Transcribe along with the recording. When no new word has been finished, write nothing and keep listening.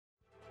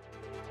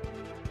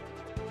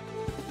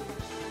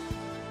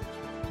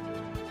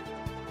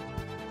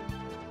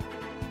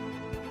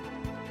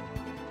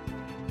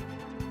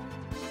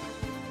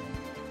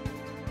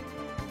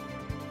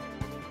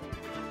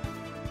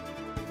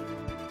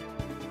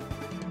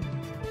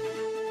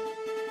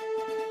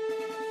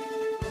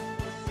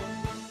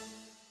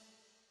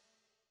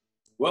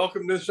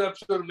Welcome to this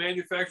episode of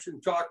Manufacturing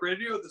Talk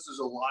Radio. This is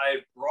a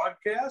live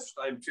broadcast.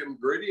 I'm Tim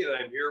Gritty, and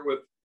I'm here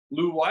with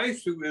Lou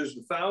Weiss, who is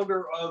the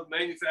founder of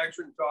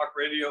Manufacturing Talk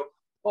Radio,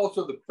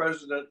 also the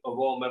president of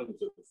All Metals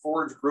at the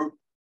Forge Group,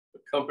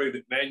 a company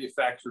that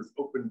manufactures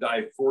open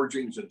die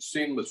forgings and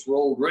seamless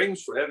rolled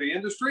rings for heavy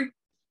industry.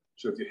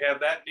 So if you have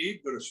that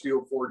need, go to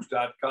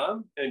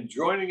steelforge.com. And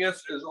joining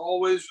us, as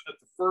always, at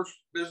the first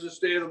business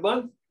day of the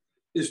month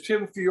is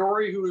Tim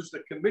Fiore, who is the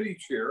committee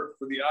chair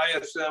for the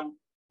ISM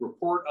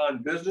Report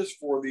on Business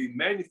for the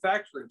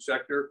manufacturing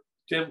sector.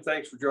 Tim,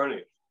 thanks for joining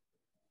us.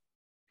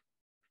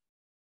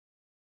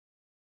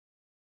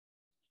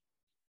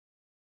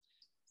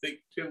 I think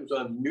Tim's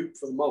on mute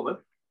for the moment.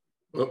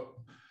 Well,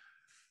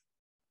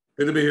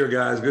 good to be here,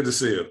 guys. Good to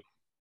see you.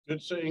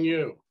 Good seeing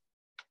you.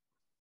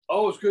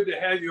 Always good to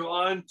have you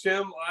on,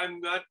 Tim. I'm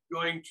not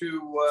going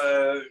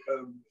to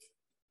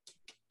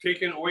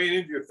take it away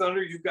into your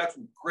thunder. You've got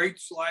some great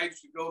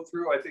slides to go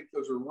through. I think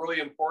those are really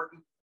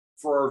important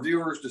for our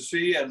viewers to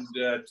see, and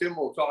Tim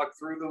will talk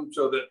through them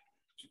so that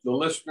the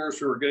listeners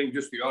who are getting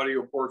just the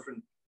audio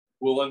portion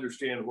will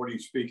understand what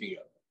he's speaking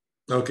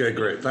of. Okay,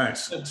 great,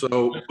 thanks.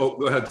 So,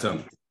 go ahead,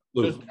 Tim.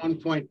 Just one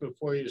point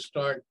before you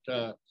start.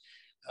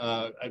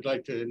 I'd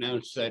like to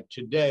announce that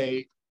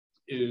today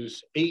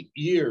is 8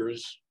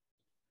 years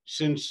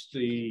since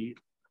the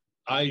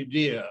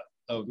idea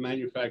of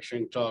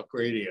Manufacturing Talk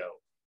Radio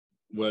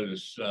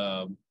was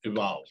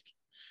evolved.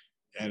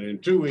 And in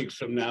 2 weeks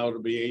from now,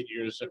 it'll be 8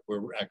 years that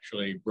we're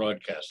actually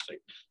broadcasting.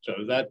 So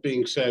that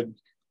being said,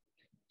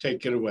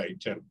 take it away,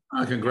 Tim.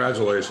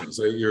 Congratulations.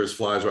 8 years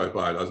flies right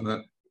by, doesn't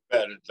it? I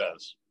bet it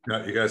does.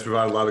 Yeah, you guys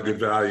provide a lot of good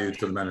value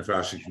to the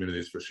manufacturing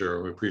communities for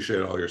sure. We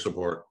appreciate all your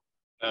support.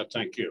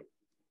 Thank you.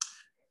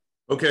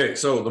 Okay,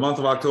 so the month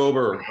of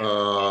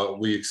October,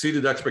 we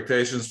exceeded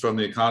expectations from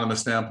the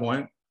economist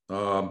standpoint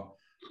by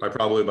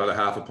probably about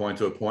 0.5 point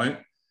to a point.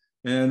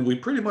 And we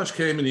pretty much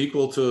came in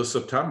equal to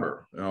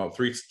September,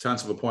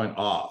 0.3 points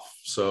off.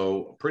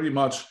 So pretty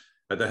much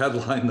at the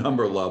headline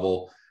number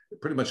level,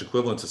 pretty much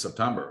equivalent to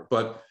September.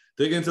 But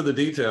dig into the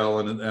detail,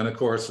 and of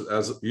course,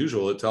 as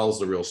usual, it tells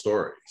the real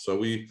story.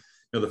 So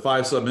the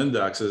 5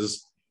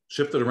 sub-indexes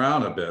shifted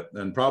around a bit,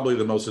 and probably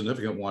the most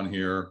significant one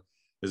here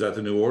is that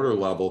the new order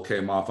level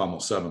came off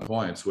almost 7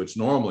 points, which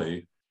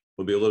normally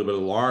would be a little bit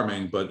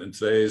alarming, but in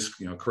today's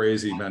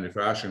crazy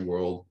manufacturing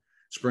world,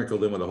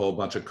 sprinkled in with a whole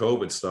bunch of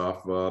COVID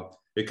stuff,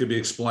 it could be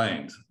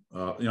explained.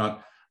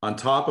 On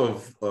top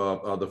of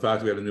the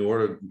fact we had a new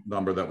order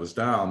number that was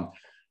down,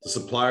 the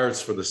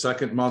suppliers for the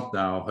second month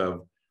now have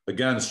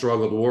again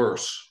struggled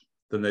worse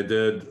than they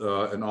did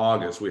in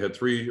August. We had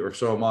 3 or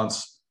so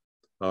months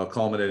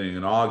culminating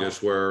in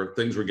August where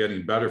things were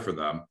getting better for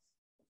them,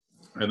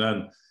 and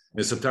then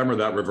in September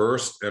that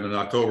reversed, and in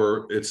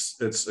October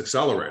it's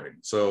accelerating.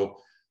 So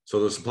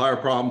the supplier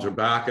problems are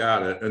back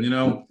at it, and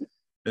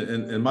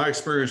in my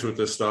experience with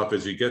this stuff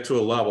is you get to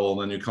a level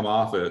and then you come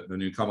off it, and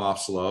you come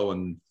off slow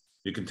and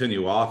you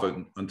continue off it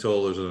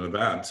until there's an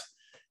event.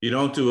 You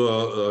don't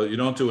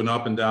do an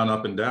up and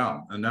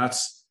down, and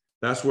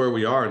that's where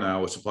we are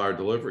now with supplier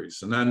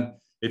deliveries. And then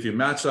if you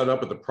match that up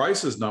with the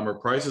prices number,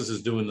 prices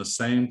is doing the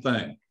same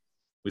thing.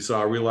 We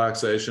saw a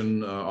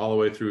relaxation all the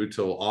way through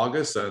till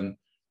August, and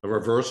a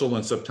reversal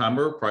in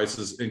September.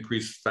 Prices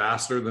increased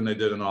faster than they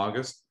did in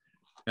August,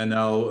 and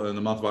now in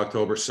the month of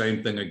October,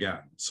 same thing again.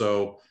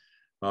 So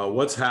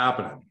what's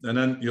happening? And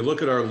then you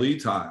look at our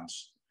lead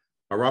times.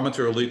 Our raw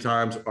material lead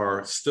times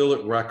are still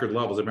at record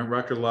levels. They've been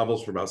record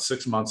levels for about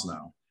 6 months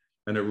now,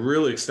 and it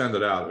really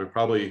extended out. They're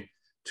probably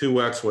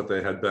 2x what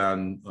they had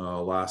been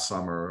last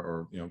summer,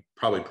 or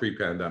probably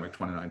pre-pandemic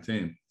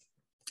 2019.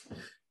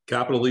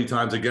 Capital lead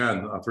times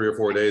again, 3 or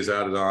 4 days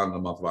added on in the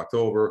month of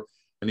October,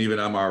 and even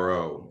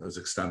MRO is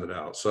extended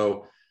out.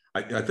 So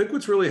I think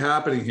what's really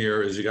happening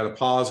here is you got a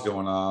pause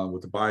going on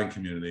with the buying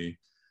community.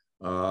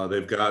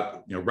 They've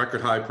got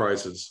record high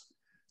prices,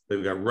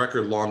 they've got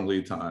record long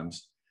lead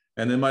times,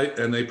 and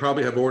they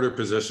probably have order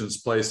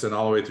positions placed in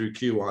all the way through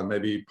Q1,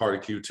 maybe part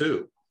of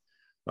Q2.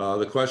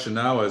 The question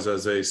now is,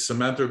 as they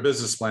cement their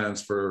business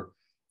plans for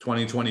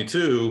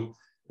 2022,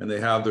 and they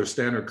have their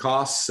standard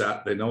costs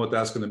set, they know what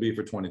that's going to be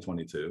for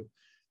 2022.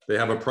 They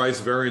have a price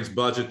variance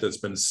budget that's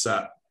been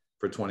set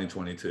for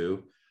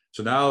 2022.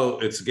 So now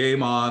it's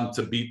game on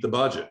to beat the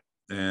budget.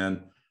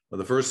 And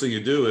the first thing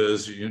you do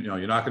is,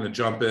 you're not going to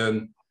jump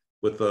in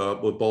with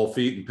both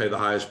feet and pay the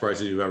highest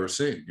prices you've ever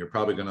seen. You're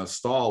probably going to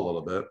stall a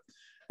little bit.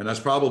 And that's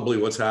probably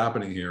what's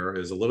happening here,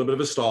 is a little bit of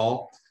a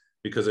stall,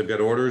 because they've got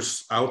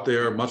orders out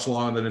there much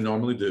longer than they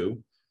normally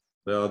do.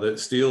 The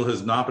steel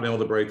has not been able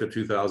to break the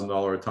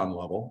 $2,000 a ton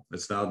level.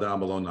 It's now down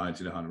below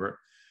 $1,900.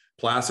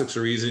 Plastics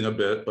are easing a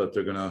bit, but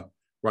they're going to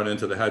run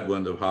into the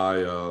headwind of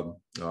high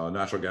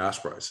natural gas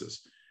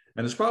prices.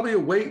 And it's probably a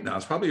wait now.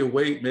 It's probably a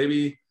wait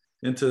maybe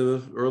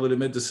into early to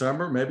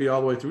mid-December, maybe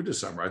all the way through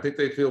December. I think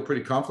they feel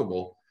pretty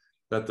comfortable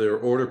that their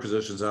order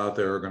positions out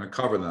there are going to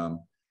cover them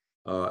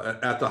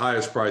at the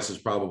highest prices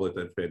probably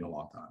they've paid in a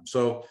long time.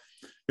 So,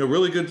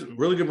 really good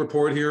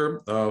report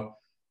here.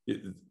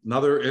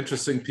 Another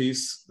interesting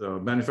piece,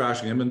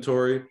 manufacturing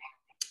inventory.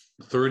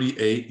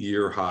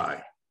 38-year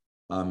high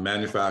on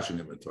manufacturing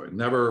inventory.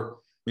 Never, I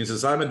mean,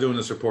 since I've been doing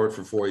this report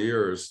for 4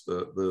 years,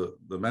 the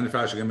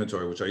manufacturing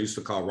inventory, which I used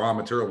to call raw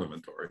material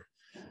inventory,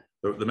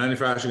 the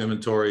manufacturing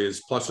inventory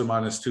is plus or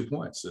minus 2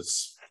 points.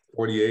 It's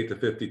 48 to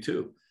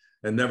 52,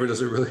 and never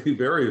does it really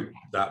vary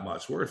that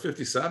much. We're at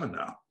 57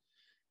 now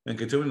and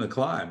continuing to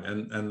climb.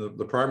 And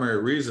the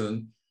primary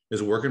reason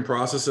is work in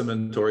process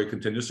inventory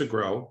continues to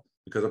grow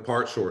because of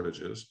part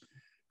shortages.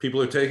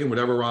 People are taking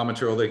whatever raw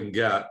material they can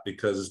get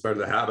because it's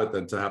better to have it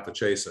than to have to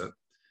chase it.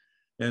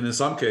 And in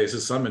some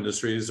cases, some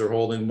industries are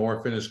holding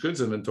more finished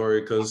goods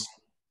inventory because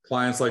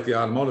clients like the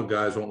automotive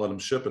guys won't let them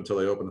ship until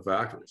they open the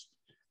factories.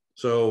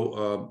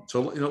 So,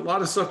 you know, a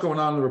lot of stuff going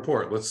on in the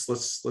report. Let's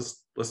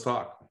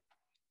talk.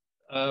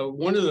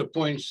 One of the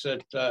points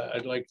that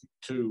I'd like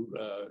to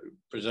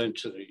present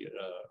to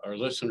our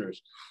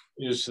listeners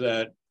is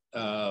that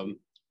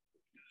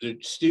the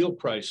steel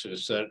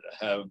prices that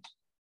have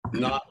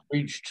not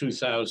reached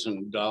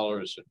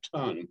 $2,000 a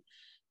ton,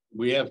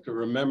 we have to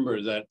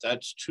remember that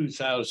that's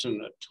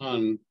 $2,000 a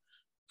ton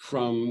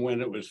from when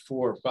it was $400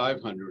 or $500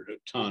 a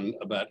ton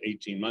about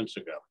 18 months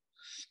ago.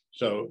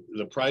 So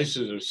the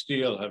prices of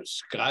steel have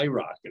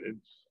skyrocketed,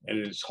 and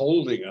it's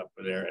holding up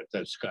there at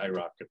that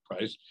skyrocket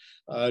price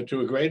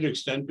to a great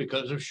extent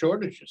because of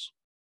shortages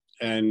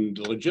and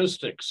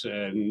logistics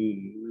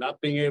and not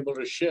being able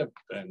to ship,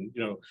 and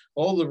you know,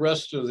 all the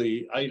rest of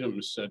the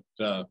items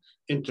that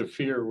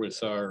interfere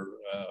with our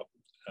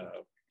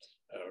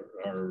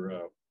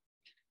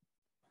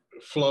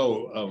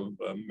flow of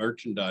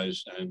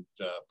merchandise and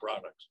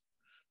products.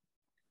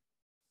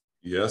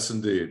 Yes,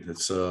 indeed.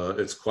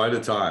 It's quite a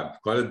time,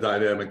 quite a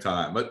dynamic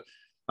time. But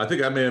I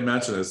think I may have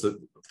mentioned this, that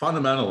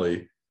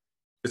fundamentally,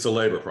 it's a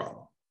labor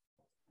problem.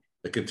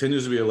 It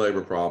continues to be a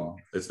labor problem.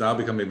 It's now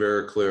becoming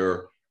very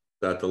clear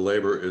that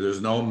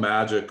there's no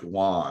magic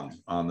wand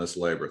on this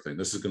labor thing.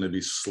 This is going to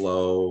be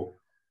slow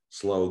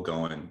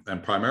going.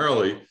 And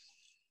primarily, you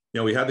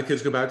know, we had the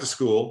kids go back to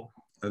school,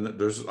 and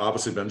there's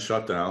obviously been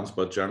shutdowns,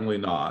 but generally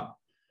not.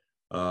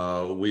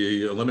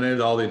 We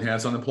eliminated all the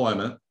enhanced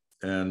unemployment,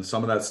 and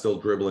some of that's still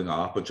dribbling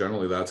off, but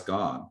generally that's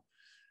gone.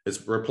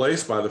 It's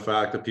replaced by the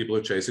fact that people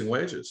are chasing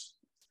wages.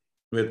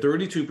 We had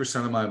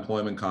 32% of my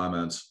employment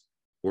comments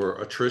were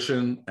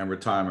attrition and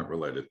retirement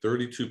related,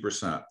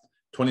 32%.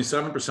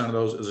 27% of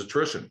those is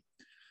attrition.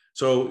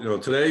 So, you know,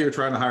 today you're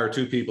trying to hire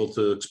 2 people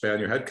to expand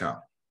your headcount.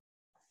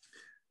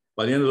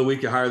 By the end of the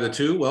week, you hire the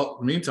 2. Well,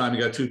 in the meantime, you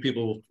got 2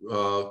 people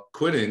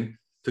quitting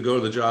to go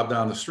to the job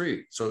down the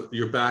street. So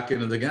you're back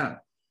in it again.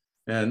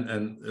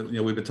 And you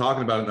know, we've been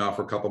talking about it now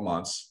for a couple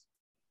months.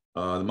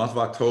 The month of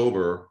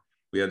October,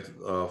 we had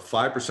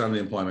 5% of the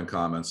employment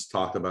comments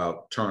talked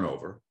about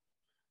turnover.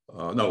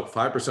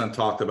 5%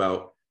 talked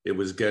about it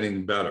was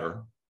getting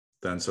better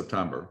than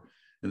September.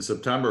 In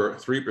September,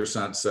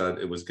 3% said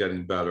it was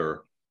getting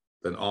better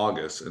than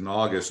August. In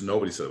August,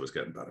 nobody said it was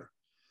getting better.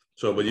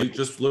 So, but you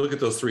just look at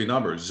those 3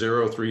 numbers,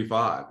 0, 3,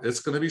 5. It's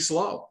going to be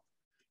slow.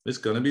 It's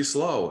going to be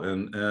slow.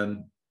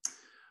 And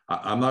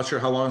I'm not sure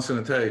how long it's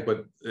going to take,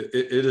 but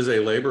it is a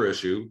labor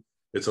issue.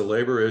 It's a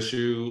labor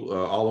issue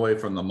all the way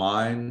from the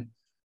mine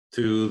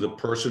to the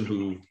person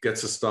who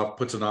gets the stuff,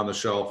 puts it on the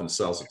shelf and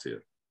sells it to you,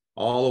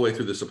 all the way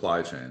through the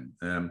supply chain.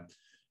 And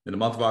in the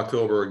month of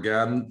October,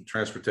 again,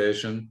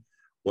 transportation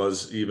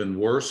was even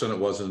worse than it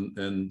was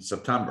in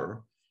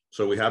September.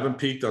 So we haven't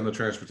peaked on the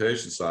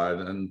transportation side.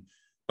 And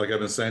like I've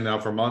been saying now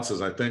for months,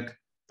 is I think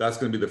that's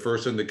going to be the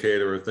first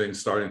indicator of things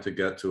starting to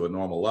get to a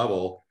normal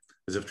level,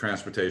 is if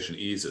transportation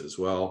eases.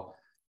 Well,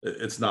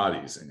 it's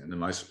not easing. And in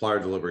my supplier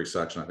delivery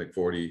section, I think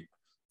 43%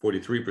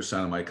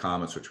 of my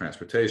comments were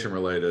transportation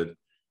related.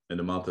 In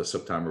the month of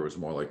September, it was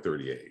more like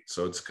 38.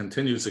 So it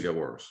continues to get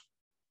worse.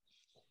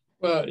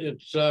 Well,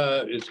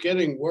 it's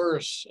getting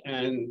worse,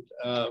 and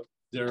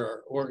there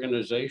are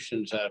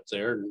organizations out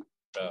there.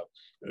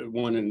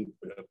 One in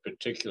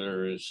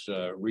particular is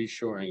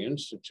Reshoring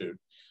Institute.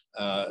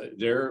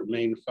 Their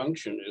main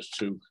function is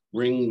to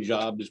bring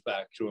jobs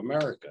back to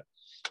America.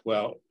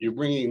 Well, you're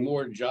bringing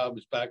more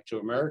jobs back to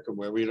America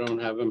where we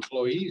don't have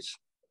employees,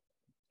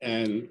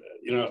 and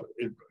you know,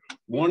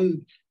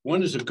 one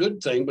is a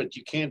good thing, but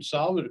you can't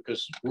solve it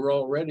because we're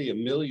already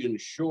 1 million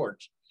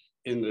short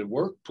in the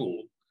work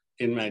pool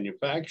in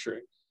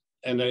manufacturing.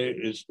 And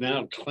it's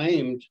now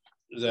claimed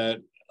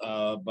that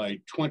by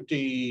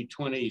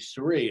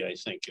 2023, I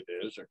think it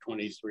is, or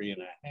 23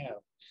 and a half,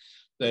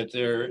 that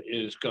there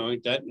is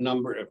that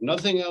number, if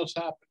nothing else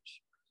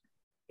happens,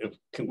 if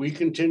we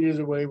continue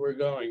the way we're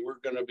going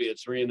to be at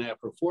 3.5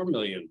 or 4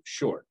 million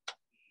short.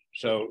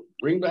 So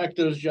bring back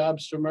those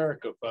jobs to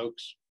America,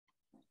 folks.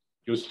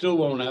 You still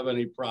won't have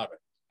any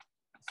product.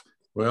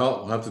 Well,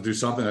 we'll have to do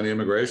something on the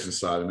immigration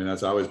side. I mean,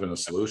 that's always been a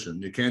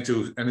solution. You can't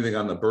do anything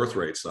on the birth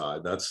rate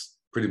side. That's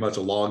pretty much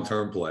a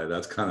long-term play.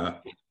 That's kind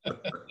of,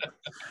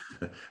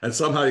 and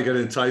somehow you got to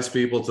entice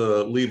people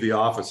to leave the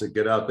office and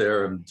get out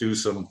there and do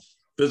some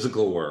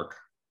physical work.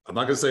 I'm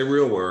not going to say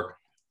real work,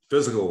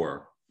 physical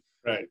work.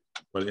 Right.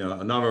 But, you know,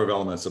 a number of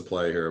elements at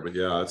play here. But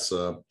yeah, it's,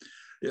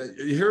 Yeah,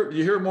 you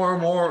hear more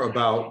and more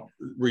about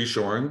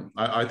reshoring.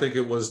 I think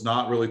it was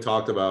not really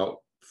talked about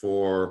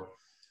for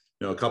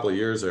a couple of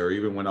years there,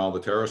 even when all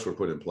the tariffs were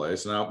put in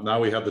place. Now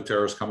we have the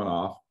tariffs coming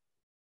off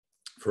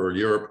for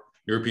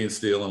European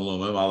steel and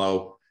aluminum,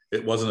 although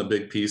it wasn't a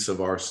big piece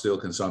of our steel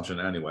consumption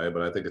anyway.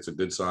 But I think it's a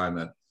good sign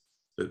that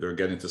they're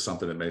getting to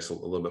something that makes a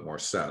little bit more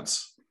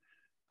sense.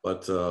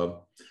 But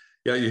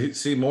yeah, you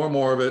see more and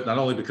more of it, not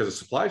only because of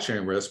supply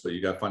chain risk, but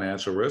you got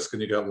financial risk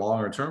and you got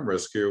longer term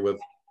risk here with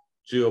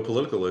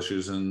geopolitical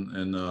issues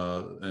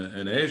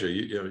in Asia.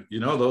 You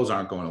know those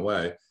aren't going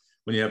away.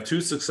 When you have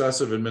two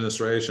successive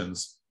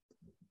administrations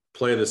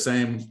play the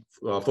same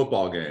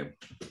football game,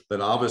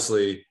 then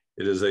obviously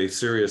it is a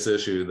serious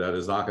issue that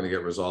is not going to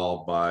get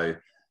resolved by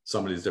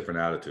somebody's different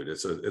attitude.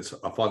 It's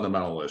a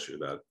fundamental issue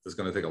that is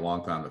going to take a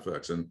long time to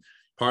fix. And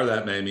part of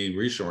that may mean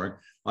reshoring.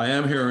 I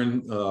am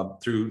hearing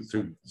through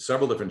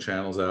several different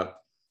channels that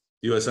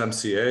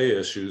USMCA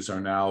issues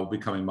are now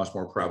becoming much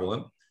more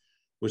prevalent,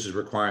 which is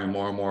requiring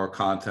more and more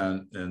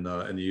content in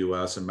the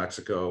U.S. and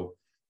Mexico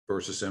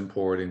versus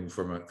importing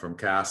from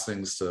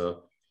castings to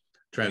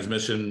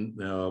transmission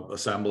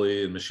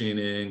assembly and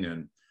machining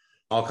and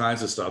all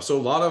kinds of stuff. So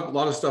a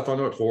lot of stuff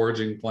under it,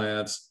 forging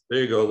plants. There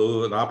you go,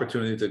 Lou, an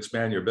opportunity to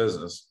expand your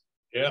business.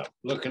 Yeah,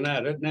 looking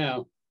at it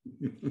now.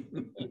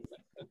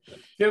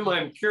 Tim,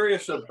 I'm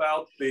curious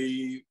about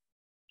the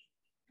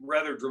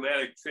rather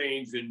dramatic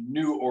change in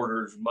new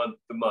orders month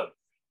to month.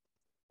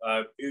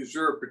 Is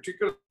there a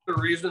particular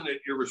reason that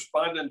your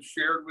respondents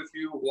shared with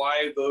you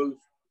why those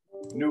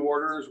new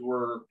orders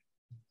were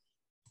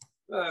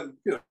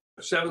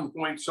 7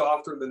 points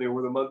softer than they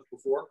were the month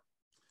before?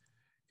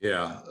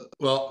 Yeah,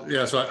 well,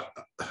 yeah. So,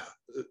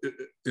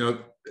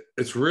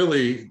 it's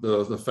really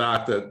the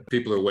fact that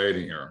people are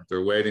waiting here.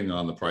 They're waiting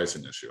on the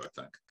pricing issue, I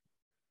think,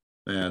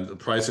 and the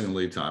pricing and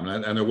lead time,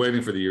 and they're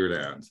waiting for the year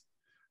to end.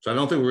 So I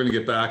don't think we're going to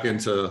get back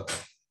into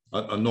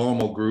a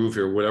normal groove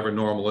here, whatever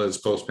normal is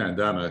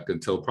post-pandemic,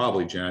 until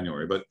probably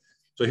January. But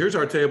so here's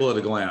our table at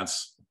a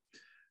glance,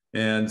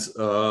 and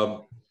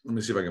let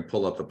me see if I can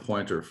pull up the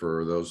pointer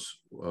for those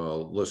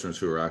listeners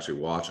who are actually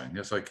watching.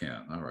 Yes, I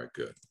can. All right,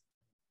 good.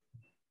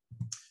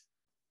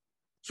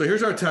 So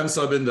here's our 10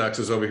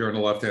 sub-indexes over here on the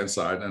left-hand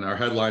side, and our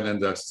headline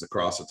index is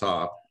across the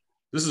top.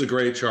 This is a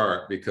great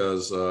chart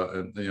because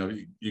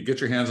you get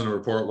your hands on a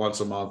report once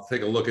a month.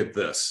 Take a look at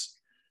this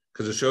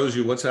because it shows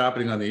you what's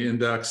happening on the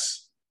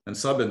index and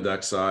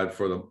sub-index side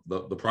for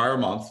the prior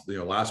month,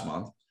 last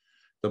month,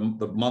 the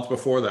month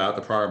before that,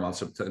 the prior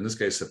month, in this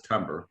case,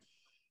 September.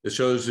 It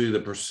shows you the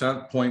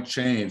percent point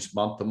change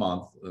month to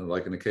month.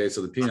 Like in the case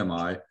of the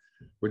PMI,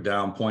 we're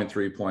down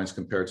 0.3 points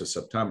compared to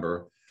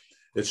September.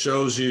 It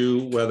shows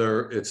you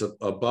whether it's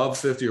above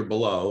 50 or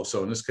below.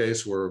 So in this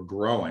case, we're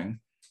growing,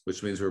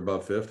 which means we're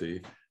above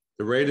 50.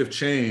 The rate of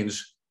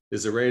change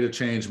is the rate of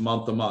change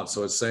month to month.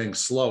 So it's saying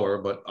slower,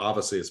 but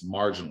obviously it's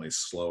marginally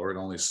slower. It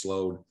only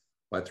slowed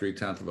by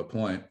 0.3 of a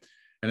point.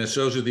 And it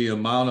shows you the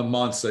amount of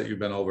months that you've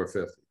been over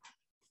 50.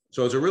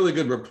 So it's a really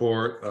good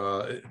report.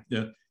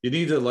 You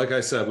need to, like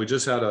I said, we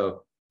just had a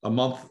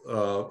month,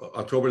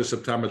 October to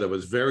September, that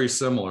was very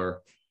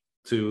similar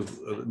to,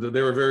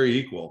 they were very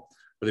equal.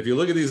 But if you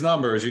look at these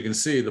numbers, you can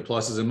see the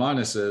pluses and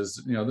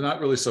minuses, they're not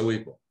really so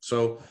equal.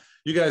 So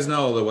you guys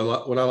know that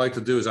what I like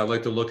to do is I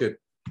like to look at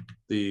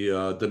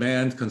the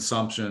demand,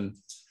 consumption,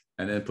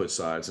 and input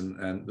sides.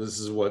 And this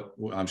is what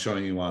I'm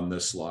showing you on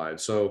this slide.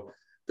 So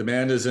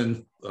demand is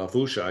in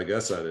fuchsia, I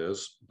guess that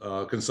is.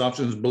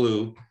 Consumption is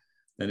blue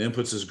and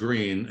inputs is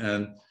green.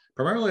 And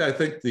primarily, I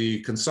think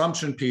the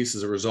consumption piece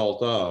is a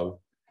result of,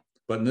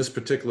 but in this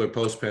particular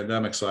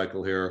post-pandemic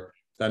cycle here,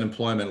 that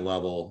employment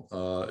level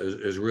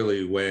is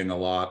really weighing a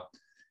lot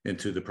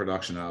into the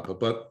production output.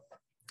 But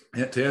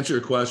to answer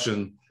your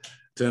question,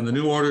 Tim, the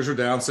new orders are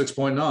down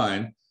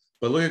 6.9,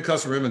 but look at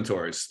customer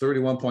inventories,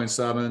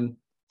 31.7,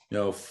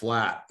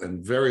 flat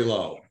and very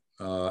low,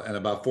 and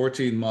about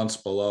 14 months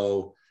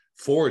below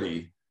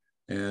 40.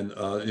 And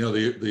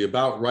the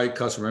about right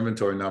customer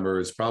inventory number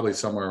is probably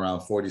somewhere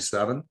around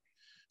 47.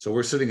 So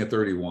we're sitting at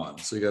 31.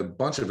 So you got a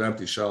bunch of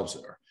empty shelves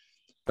there.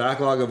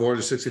 Backlog of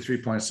orders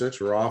 63.6.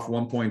 We're off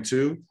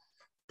 1.2,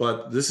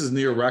 but this is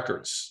near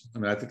records. I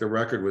mean, I think the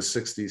record was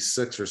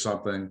 66 or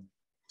something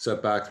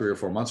set back 3 or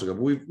 4 months ago.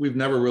 But we've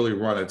never really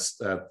run it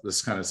at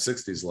this kind of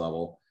 60s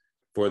level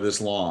for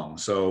this long.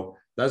 So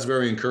that's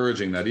very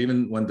encouraging that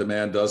even when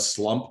demand does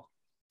slump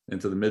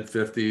into the mid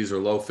 50s or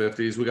low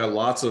 50s, we got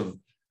lots of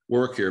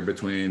work here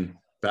between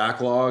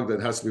backlog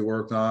that has to be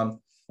worked on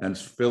and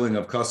filling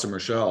of customer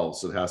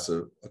shelves that has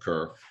to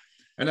occur.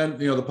 And then,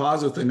 the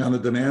positive thing on the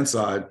demand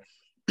side,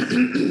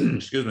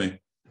 excuse me,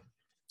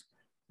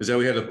 is that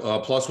we had a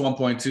plus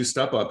 1.2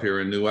 step up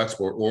here in new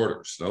export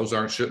orders. Those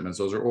aren't shipments,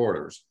 those are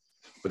orders.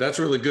 But that's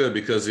really good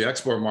because the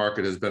export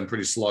market has been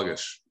pretty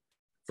sluggish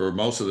for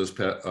most of this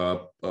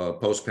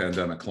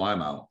post-pandemic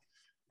climb out.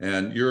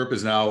 And Europe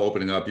is now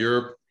opening up.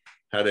 Europe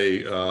had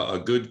a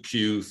good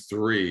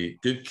Q3,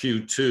 good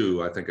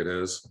Q2, I think it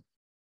is.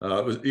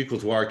 It was equal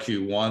to our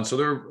Q1. So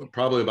they're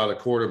probably about a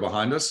quarter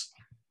behind us.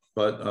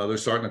 but they're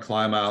starting to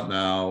climb out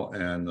now,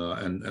 and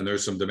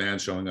there's some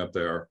demand showing up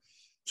there.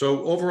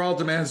 So overall,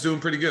 demand's doing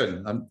pretty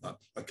good.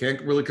 I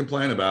can't really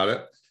complain about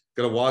it.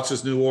 Got to watch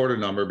this new order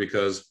number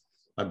because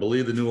I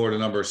believe the new order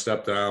number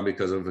stepped down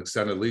because of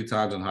extended lead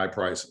times and high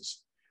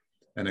prices,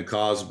 and it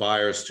caused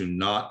buyers to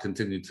not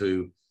continue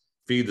to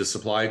feed the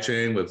supply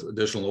chain with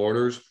additional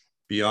orders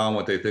beyond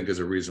what they think is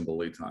a reasonable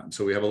lead time.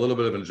 So we have a little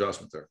bit of an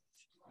adjustment there.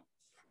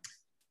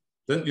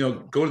 Then,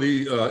 go to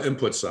the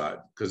input side,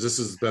 because this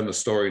has been the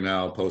story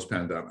now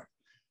post-pandemic.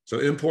 So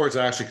imports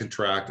actually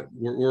contracted.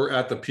 We're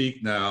at the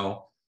peak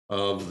now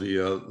of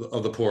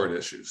the port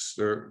issues.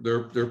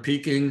 They're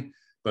peaking,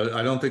 but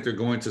I don't think they're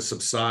going to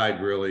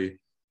subside really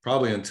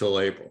probably until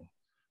April.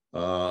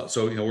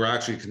 So we're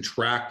actually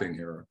contracting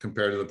here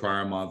compared to the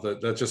prior month.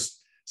 That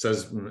just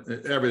says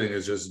everything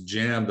is just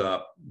jammed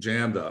up.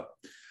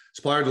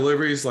 Supplier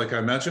deliveries, like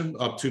I mentioned,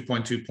 up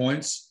 2.2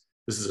 points.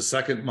 This is the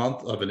second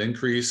month of an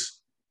increase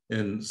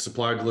in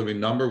supplier delivery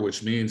number,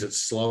 which means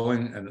it's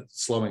slowing, and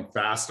it's slowing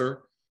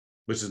faster,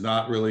 which is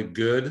not really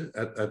good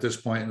at this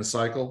point in the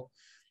cycle.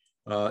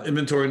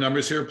 Inventory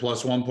numbers here,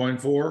 plus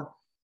 1.4.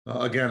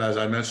 Again, as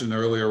I mentioned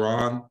earlier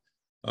on,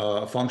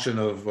 a function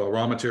of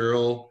raw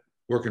material,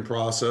 work in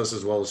process,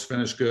 as well as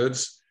finished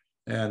goods,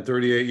 and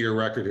 38-year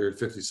record here at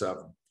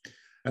 57.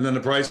 And then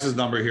the prices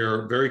number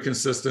here, very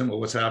consistent with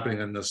what's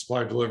happening in the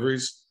supplier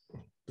deliveries.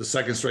 The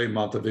second straight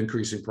month of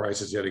increasing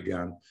prices yet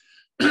again,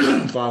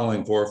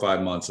 following 4 or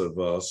 5 months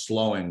of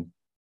slowing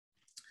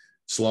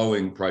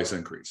price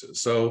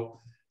increases. So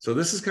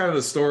this is kind of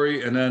the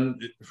story. And then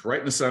right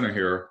in the center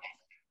here,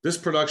 this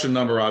production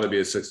number ought to be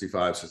at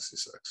 65,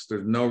 66.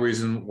 There's no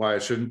reason why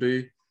it shouldn't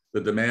be.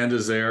 The demand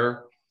is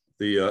there.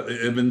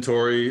 The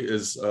inventory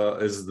is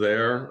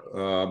there.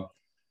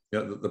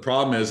 The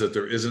problem is that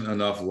there isn't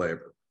enough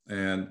labor.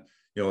 And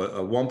a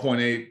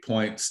 1.8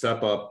 point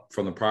step up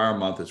from the prior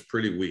month is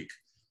pretty weak.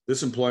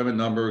 This employment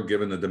number,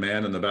 given the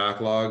demand and the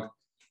backlog,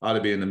 ought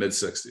to be in the mid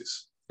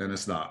 60s, and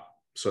it's not.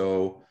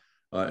 So,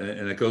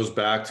 and it goes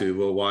back to,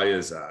 well, why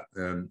is that?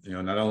 And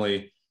not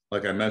only,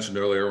 like I mentioned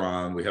earlier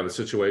on, we have a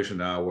situation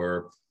now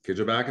where kids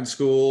are back in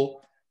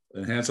school,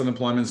 enhanced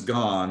unemployment's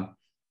gone,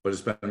 but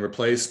it's been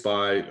replaced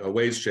by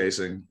wage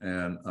chasing,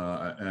 and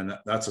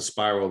that's a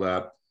spiral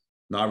that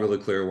not really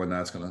clear when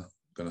that's gonna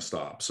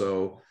stop.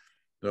 So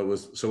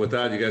with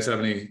that, you guys have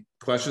any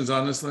questions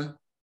on this thing?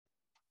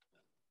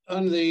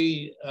 On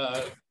the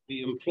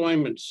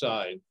employment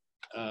side,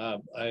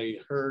 I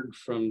heard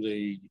from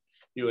the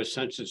U.S.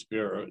 Census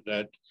Bureau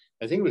that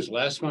I think it was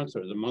last month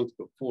or the month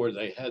before,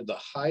 they had the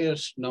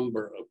highest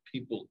number of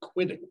people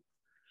quitting.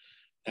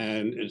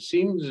 And it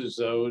seems as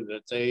though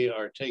that they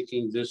are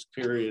taking this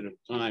period of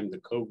time, the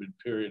COVID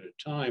period of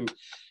time,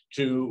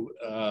 to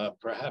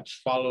perhaps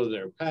follow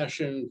their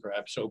passion,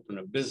 perhaps open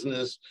a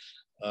business.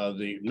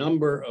 The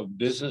number of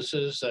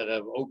businesses that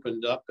have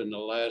opened up in the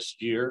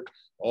last year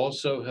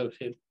also have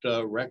hit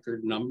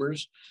record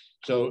numbers.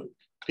 So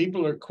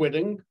people are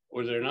quitting,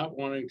 or they're not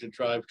wanting to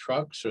drive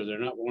trucks, or they're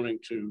not wanting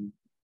to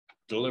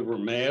deliver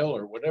mail,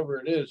 or whatever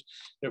it is.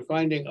 They're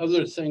finding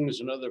other things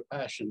and other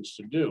passions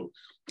to do.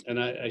 And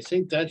I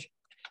think that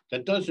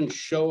doesn't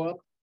show up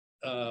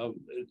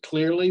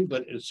clearly,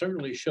 but it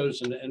certainly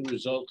shows in the end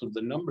result of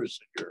the numbers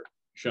that you're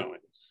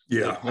showing.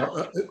 Yeah,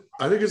 well,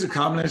 I think it's a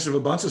combination of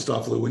a bunch of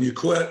stuff, Lou. When you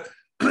quit,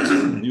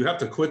 you have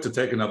to quit to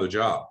take another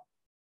job.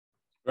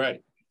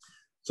 Right.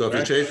 So if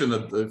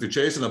you're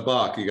chasing a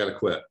buck, you got to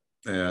quit.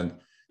 And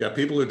yeah,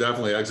 people are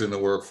definitely exiting the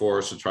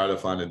workforce to try to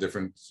find a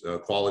different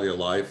quality of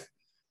life.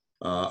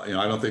 I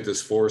don't think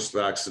this forced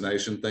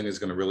vaccination thing is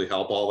going to really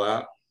help all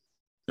that.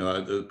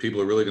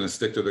 People are really going to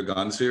stick to their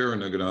guns here,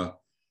 and they're going to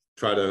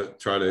try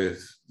to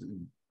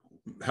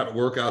have it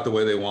work out the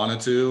way they want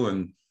it to.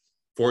 And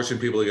forcing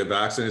people to get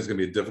vaccinated is going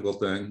to be a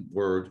difficult thing.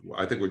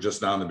 I think we're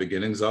just now in the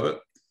beginnings of it,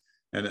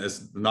 and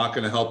it's not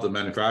going to help the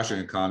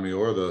manufacturing economy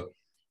or the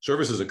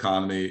services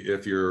economy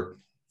if you're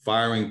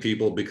firing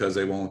people because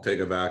they won't take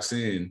a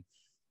vaccine.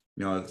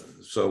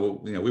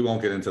 So we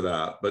won't get into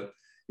that, but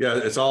yeah,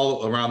 it's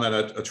all around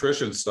that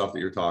attrition stuff that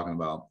you're talking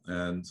about,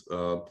 and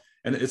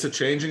it's a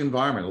changing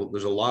environment.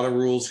 There's a lot of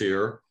rules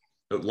here,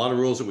 a lot of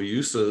rules that we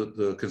used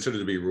to consider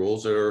to be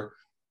rules that are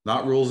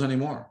not rules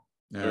anymore.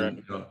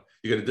 And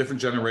you get a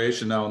different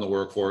generation now in the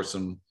workforce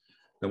than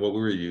what we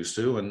were used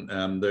to,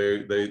 and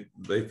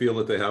they feel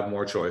that they have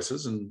more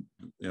choices, and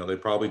they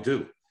probably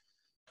do.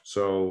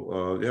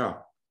 So yeah.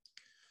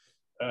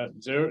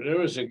 There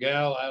was a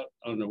gal out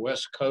on the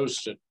West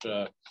Coast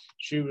that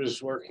she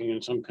was working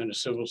in some kind of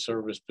civil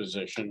service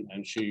position,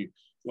 and she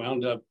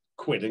wound up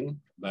quitting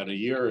about a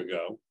year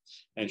ago,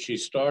 and she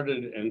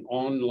started an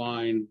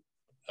online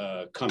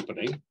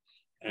company,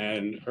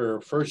 and her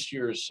first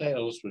year of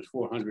sales was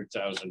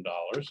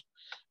 $400,000,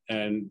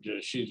 and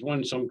she's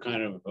won some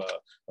kind of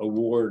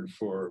award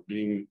for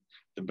being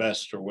the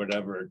best or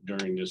whatever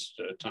during this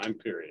time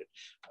period.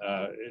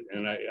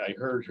 And I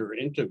heard her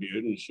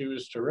interviewed, and she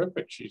was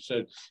terrific. She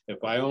said,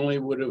 if I only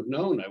would have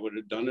known, I would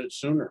have done it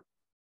sooner.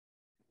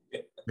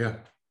 Yeah,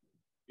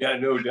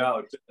 no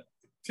doubt.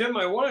 Tim,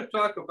 I want to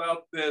talk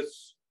about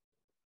this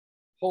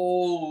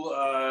whole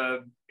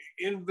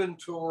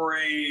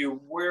inventory,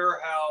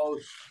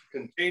 warehouse,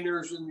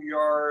 containers in the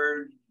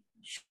yard,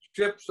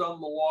 ships on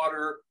the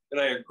water.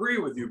 And I agree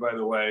with you, by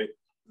the way,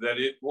 that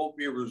it won't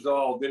be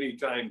resolved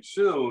anytime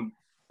soon.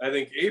 I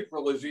think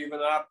April is even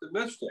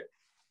optimistic.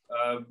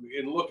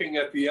 In looking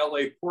at the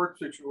LA port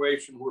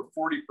situation, where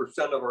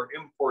 40% of our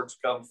imports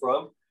come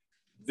from,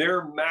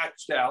 they're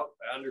maxed out.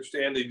 I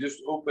understand they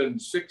just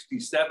opened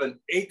 67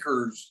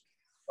 acres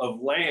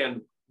of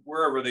land,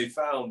 wherever they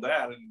found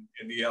that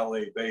in the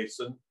LA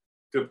basin,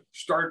 to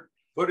start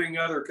putting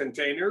other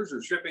containers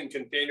or shipping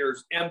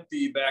containers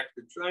empty back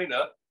to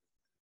China.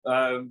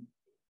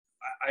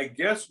 I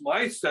guess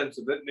my sense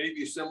of it may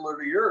be similar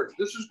to yours.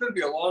 This is going to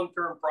be a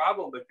long-term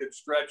problem that could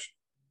stretch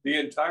the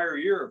entire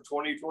year of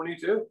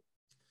 2022.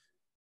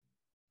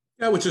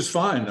 Yeah, which is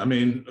fine. I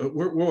mean,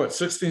 we're what,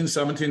 16,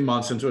 17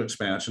 months into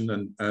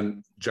expansion,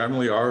 and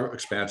generally our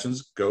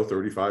expansions go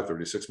 35,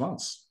 36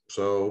 months.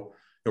 So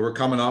we're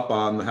coming up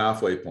on the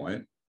halfway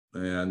point,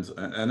 and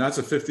that's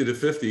a 50 to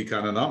 50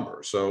 kind of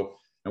number. So,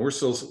 and we're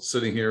still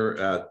sitting here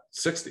at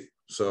 60.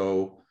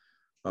 So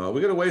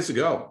we got a ways to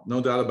go,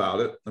 no doubt about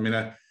it. I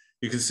mean,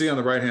 you can see on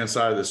the right-hand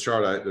side of this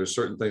chart, there's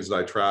certain things that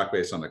I track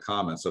based on the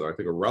comments that I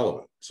think are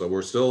relevant. So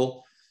we're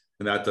still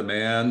in that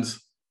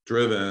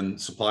demand-driven,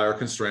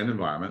 supplier-constrained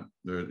environment.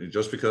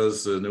 Just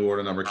because the new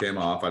order number came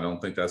off, I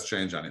don't think that's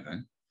changed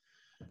anything.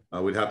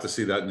 We'd have to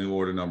see that new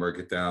order number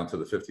get down to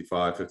the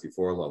 55,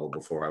 54 level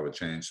before I would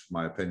change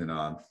my opinion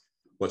on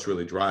what's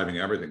really driving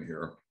everything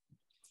here.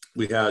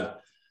 We had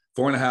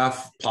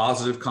 4.5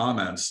 positive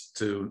comments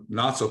to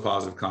not so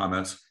positive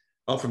comments,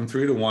 up from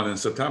 3 to 1 in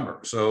September.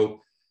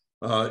 So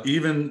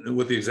even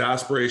with the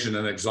exasperation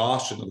and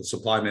exhaustion of the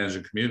supply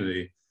management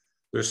community,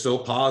 they're still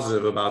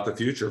positive about the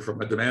future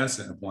from a demand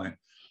standpoint.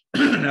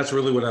 That's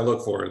really what I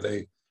look for.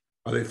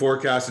 Are they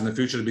forecasting the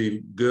future to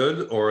be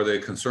good, or are they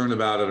concerned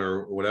about it,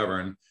 or whatever?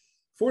 And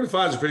 4 to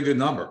 5 is a pretty good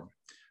number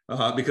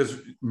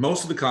because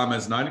most of the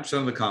comments, 90%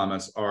 of the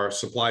comments, are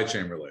supply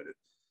chain related,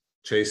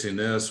 chasing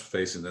this,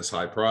 facing this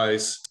high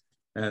price,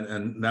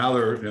 and now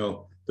they're,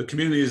 the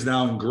community is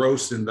now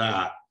engrossed in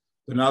that.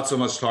 They're not so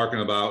much talking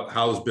about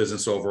how's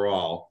business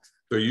overall.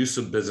 They're used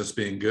to business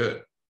being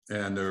good,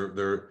 and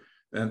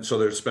so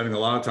they're spending a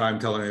lot of time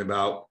telling me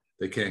about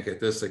they can't get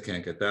this, they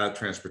can't get that,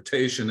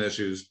 transportation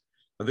issues.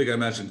 I think I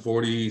mentioned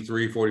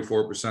 43,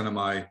 44% of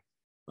my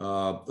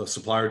the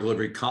supplier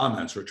delivery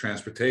comments were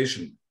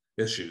transportation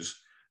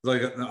issues.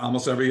 Like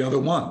almost every other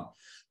one.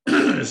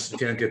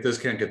 Can't get this,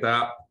 can't get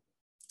that.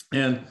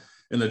 And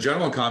in the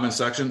general comment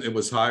section, it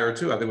was higher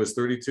too. I think it was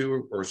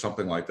 32 or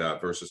something like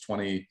that versus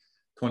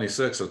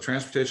 26. So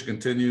transportation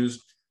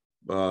continues.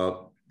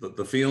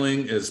 The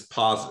feeling is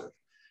positive.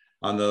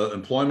 On the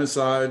employment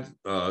side,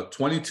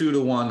 22 to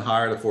 1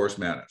 hire to force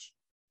manage.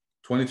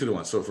 22 to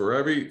 1. So for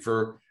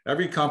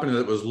every company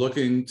that was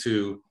looking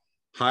to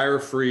hire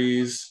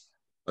freeze,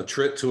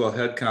 attrit to a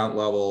headcount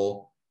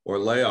level, or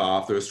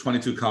layoff, there was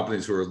 22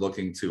 companies who were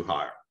looking to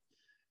hire.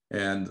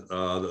 And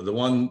the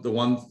one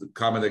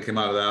comment that came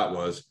out of that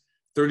was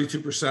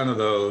 32% of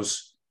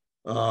those,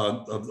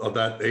 of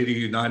that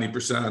 80,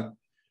 90%,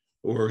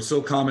 were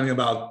still commenting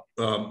about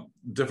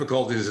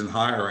difficulties in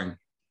hiring,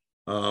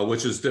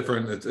 which is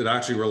different. It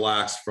actually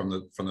relaxed from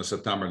the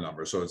September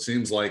number. So it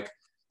seems like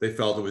they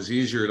felt it was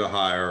easier to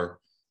hire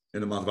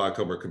in the month of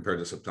October compared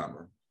to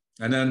September.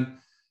 And then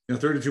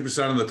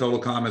 32% of the total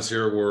comments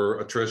here were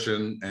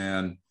attrition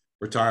and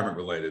retirement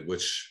related,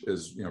 which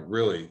is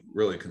really,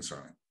 really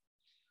concerning.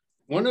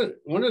 One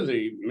of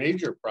the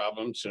major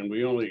problems, and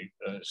we only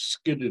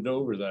skidded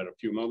over that a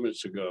few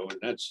moments ago, and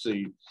that's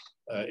the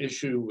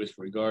issue with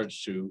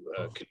regards to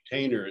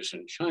containers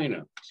in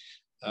China.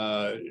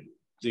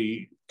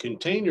 The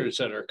containers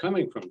that are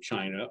coming from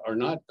China are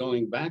not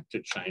going back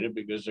to China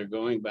because they're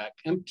going back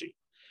empty.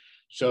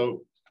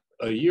 So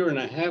a year and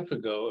a half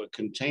ago, a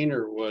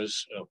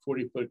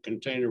 40-foot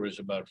container was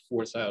about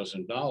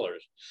 $4,000.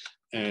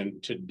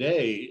 And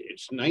today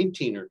it's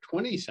 $19,000 or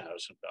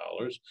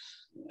 $20,000,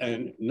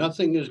 and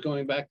nothing is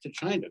going back to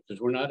China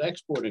because we're not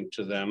exporting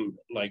to them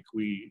like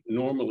we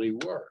normally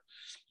were.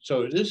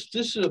 So this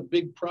is a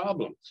big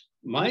problem.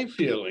 My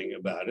feeling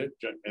about it,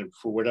 and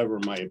for whatever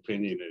my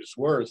opinion is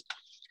worth,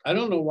 I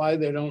don't know why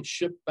they don't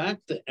ship back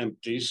the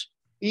empties,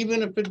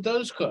 even if it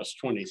does cost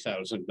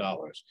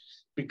 $20,000,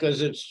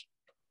 because it's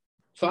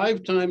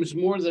 5 times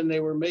more than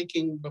they were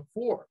making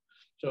before.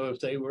 So if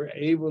they were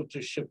able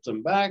to ship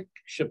back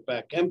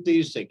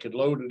empties, they could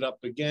load it up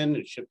again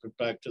and ship it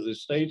back to the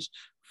States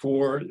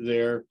for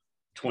their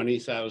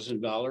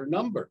 $20,000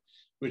 number,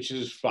 which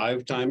is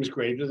 5 times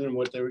greater than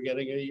what they were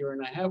getting a year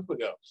and a half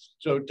ago.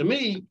 So to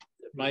me,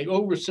 my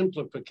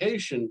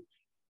oversimplification,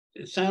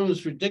 it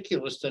sounds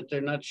ridiculous that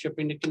they're not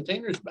shipping the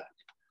containers back.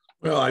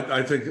 Well,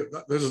 I think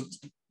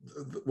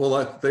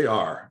they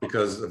are,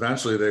 because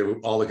eventually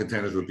all the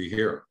containers would be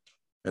here,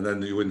 and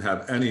then you wouldn't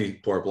have any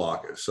port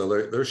blockage. So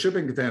they're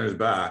shipping containers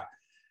back.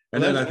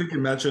 And then I think you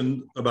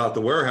mentioned about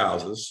the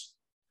warehouses.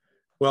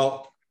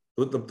 Well,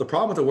 the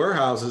problem with the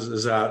warehouses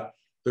is that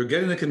they're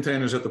getting the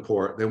containers at the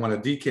port. They want to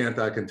decant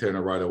that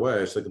container right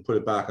away so they can put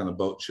it back on the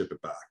boat and ship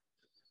it back.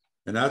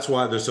 And that's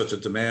why there's such a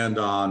demand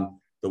on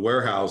the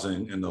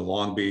warehousing in the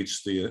Long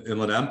Beach, the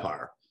Inland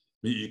Empire.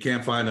 You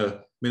can't find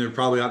they're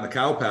probably out in the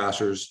cow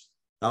pastures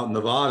out in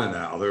Nevada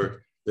now.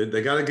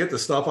 They got to get the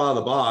stuff out of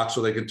the box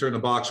so they can turn the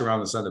box around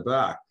and send it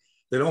back.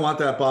 They don't want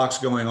that box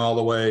going all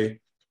the way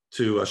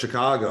to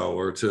Chicago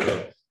or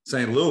to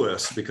St.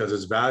 Louis because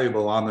it's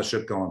valuable on the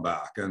ship going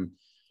back. And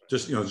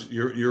just,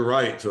 you're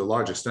right to a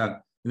large extent.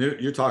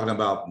 You're talking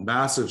about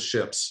massive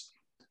ships,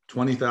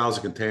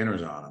 20,000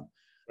 containers on them.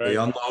 Right. They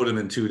unload them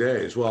in 2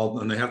 days. Well,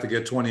 and they have to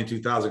get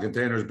 22,000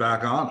 containers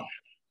back on them.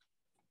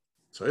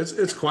 So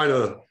it's quite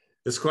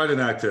an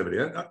activity.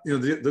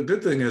 The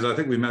good thing is, I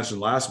think we mentioned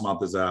last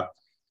month, is that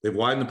they've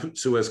widened the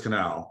Suez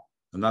Canal,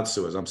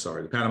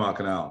 the Panama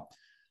Canal.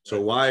 So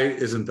why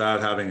isn't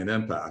that having an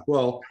impact?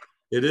 Well,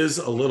 it is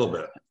a little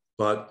bit,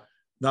 but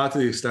not to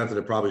the extent that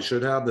it probably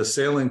should have. The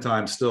sailing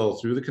time still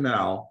through the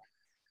canal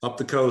up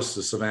the coast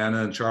to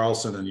Savannah and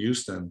Charleston and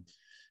Houston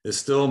is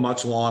still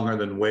much longer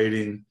than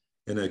waiting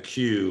in a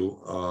queue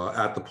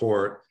at the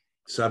port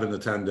 7 to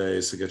 10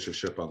 days to get your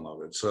ship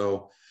unloaded.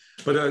 So,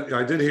 but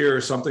I did hear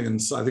something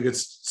I think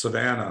it's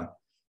Savannah.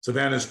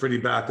 Savannah's pretty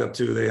backed up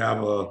too. They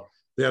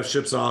have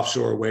ships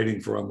offshore waiting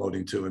for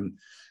unloading too, and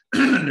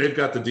they've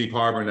got the deep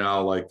harbor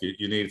now, like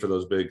you need for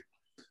those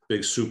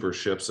big super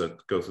ships that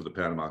go through the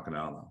Panama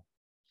Canal now.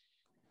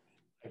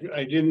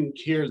 I didn't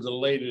hear the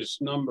latest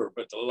number,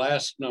 but the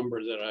last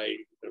number that I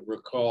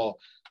recall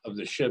of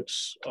the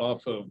ships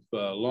off of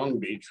Long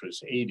Beach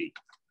was 80.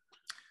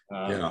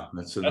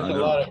 That's a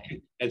lot.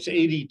 It's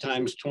 80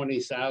 times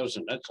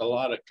 20,000. That's a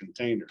lot of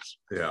containers.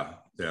 Yeah,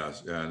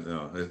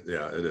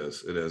 it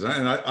is.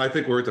 And I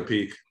think we're at the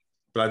peak,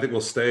 but I think we'll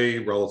stay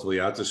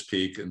relatively at this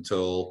peak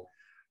until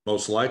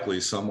most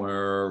likely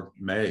somewhere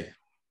May.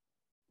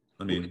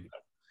 I mean,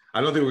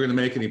 I don't think we're going to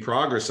make any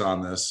progress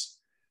on this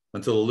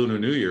until the Lunar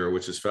New Year,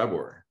 which is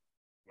February.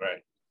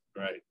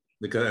 Right.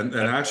 Because and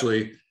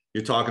actually,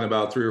 you're talking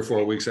about 3 or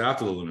 4 weeks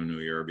after the Lunar New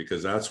Year,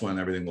 because that's when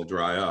everything will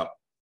dry up.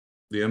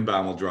 The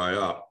inbound will dry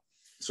up.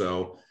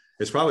 So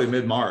it's probably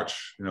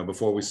mid-March,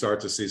 before we start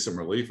to see some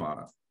relief on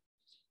it.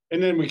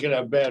 And then we could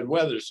have bad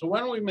weather. So why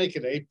don't we make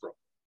it April?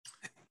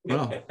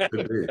 Well,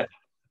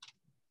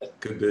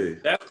 could be.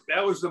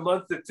 That was the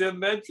month that Tim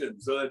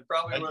mentioned. So it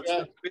probably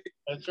was.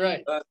 That's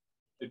right.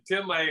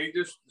 Tim, I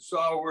just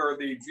saw where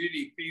the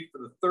GDP for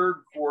the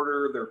third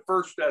quarter, their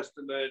first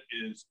estimate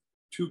is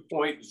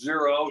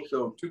 2.0,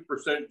 so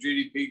 2%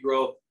 GDP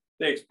growth.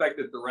 They expect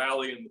it to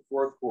rally in the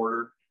fourth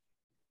quarter.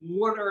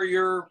 What are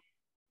your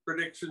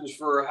predictions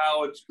for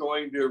how it's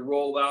going to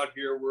roll out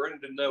here? We're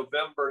into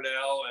November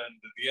now, and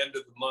the end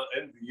of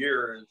the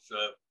year is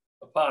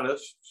upon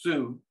us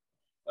soon.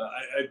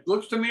 It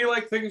looks to me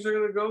like things are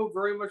going to go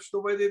very much the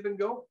way they've been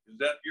going. Is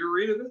that your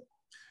read of it?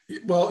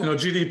 Well,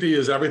 GDP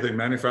is everything,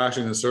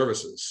 manufacturing and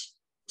services.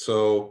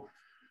 So,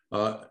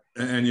 and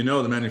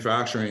the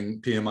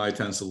manufacturing PMI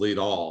tends to lead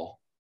all,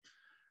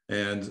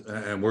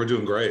 and we're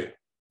doing great.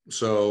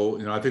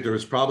 So, I think there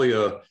was probably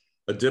a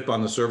dip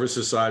on the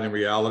services side in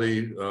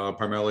reality,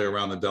 primarily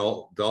around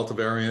the Delta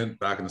variant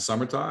back in the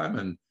summertime,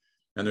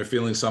 and they're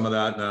feeling some of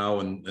that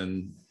now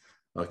in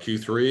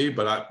Q3.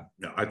 But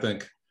I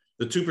think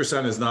the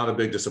 2% is not a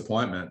big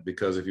disappointment,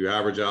 because if you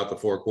average out the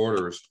 4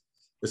 quarters,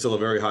 it's still a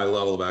very high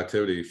level of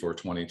activity for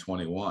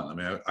 2021. I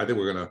mean, I think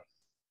we're going to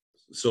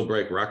still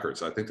break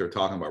records. I think they're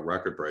talking about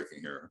record breaking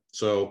here.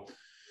 So,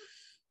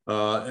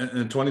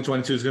 and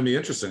 2022 is going to be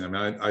interesting. I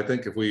mean, I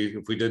think if we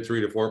did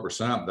 3 to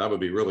 4%, that would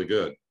be really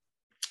good.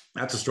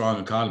 That's a strong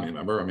economy.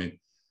 Remember, I mean,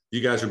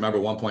 you guys remember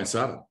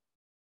 1.7.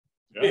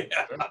 Yeah.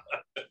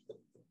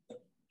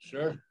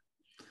 Sure.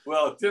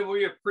 Well, Tim,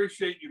 we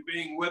appreciate you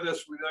being with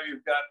us. We know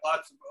you've got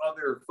lots of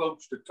other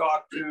folks to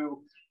talk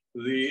to.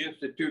 The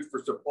Institute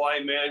for Supply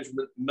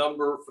Management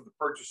number for the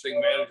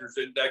Purchasing Managers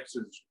Index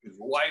is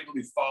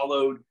widely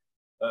followed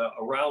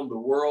around the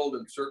world,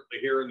 and certainly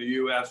here in the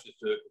U.S.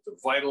 It's a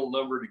vital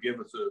number to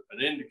give us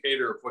an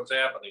indicator of what's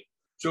happening.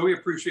 So we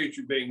appreciate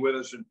you being with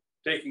us and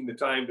taking the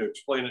time to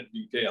explain it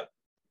in detail.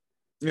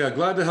 Yeah,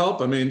 glad to help.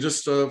 I mean,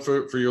 just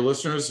for your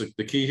listeners,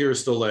 the key here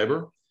is still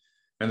labor.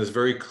 And it's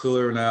very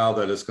clear now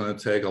that it's going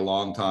to take a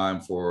long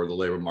time for the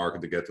labor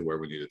market to get to where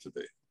we need it to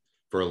be,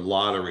 for a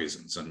lot of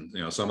reasons. And,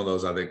 some of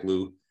those I think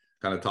Lou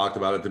kind of talked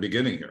about at the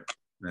beginning here.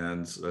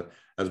 And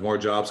as more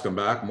jobs come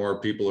back,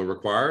 more people are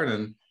required.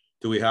 And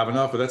do we have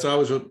enough? But that's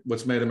always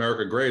what's made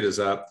America great, is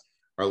that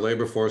our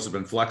labor force has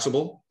been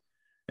flexible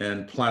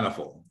and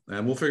plentiful.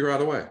 And we'll figure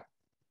out a way.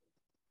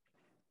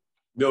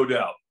 No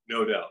doubt.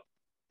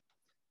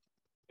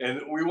 And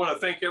we want to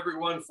thank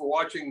everyone for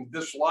watching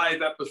this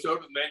live episode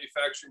of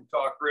Manufacturing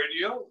Talk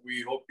Radio.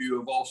 We hope you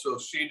have also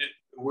seen it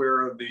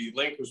where the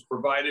link was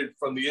provided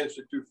from the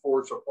Institute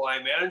for Supply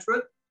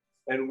Management.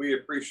 And we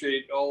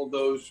appreciate all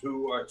those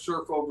who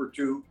surf over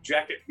to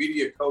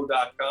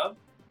jacketmediaco.com,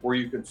 where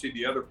you can see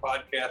the other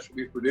podcasts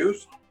we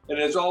produce. And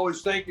as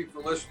always, thank you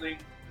for listening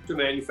to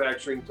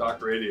Manufacturing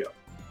Talk Radio.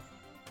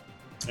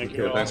 Thank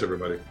you. Thanks,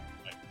 everybody.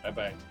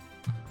 Bye-bye.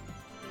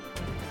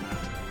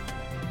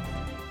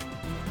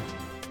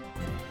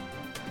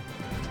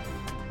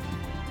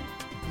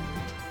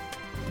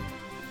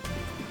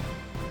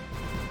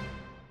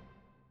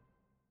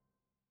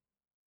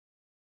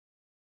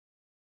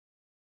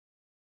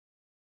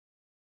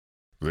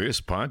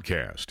 This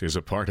podcast is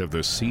a part of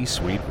the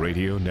C-Suite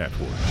Radio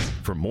Network.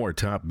 For more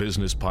top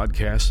business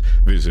podcasts,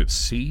 visit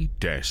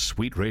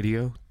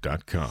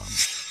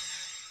c-suiteradio.com.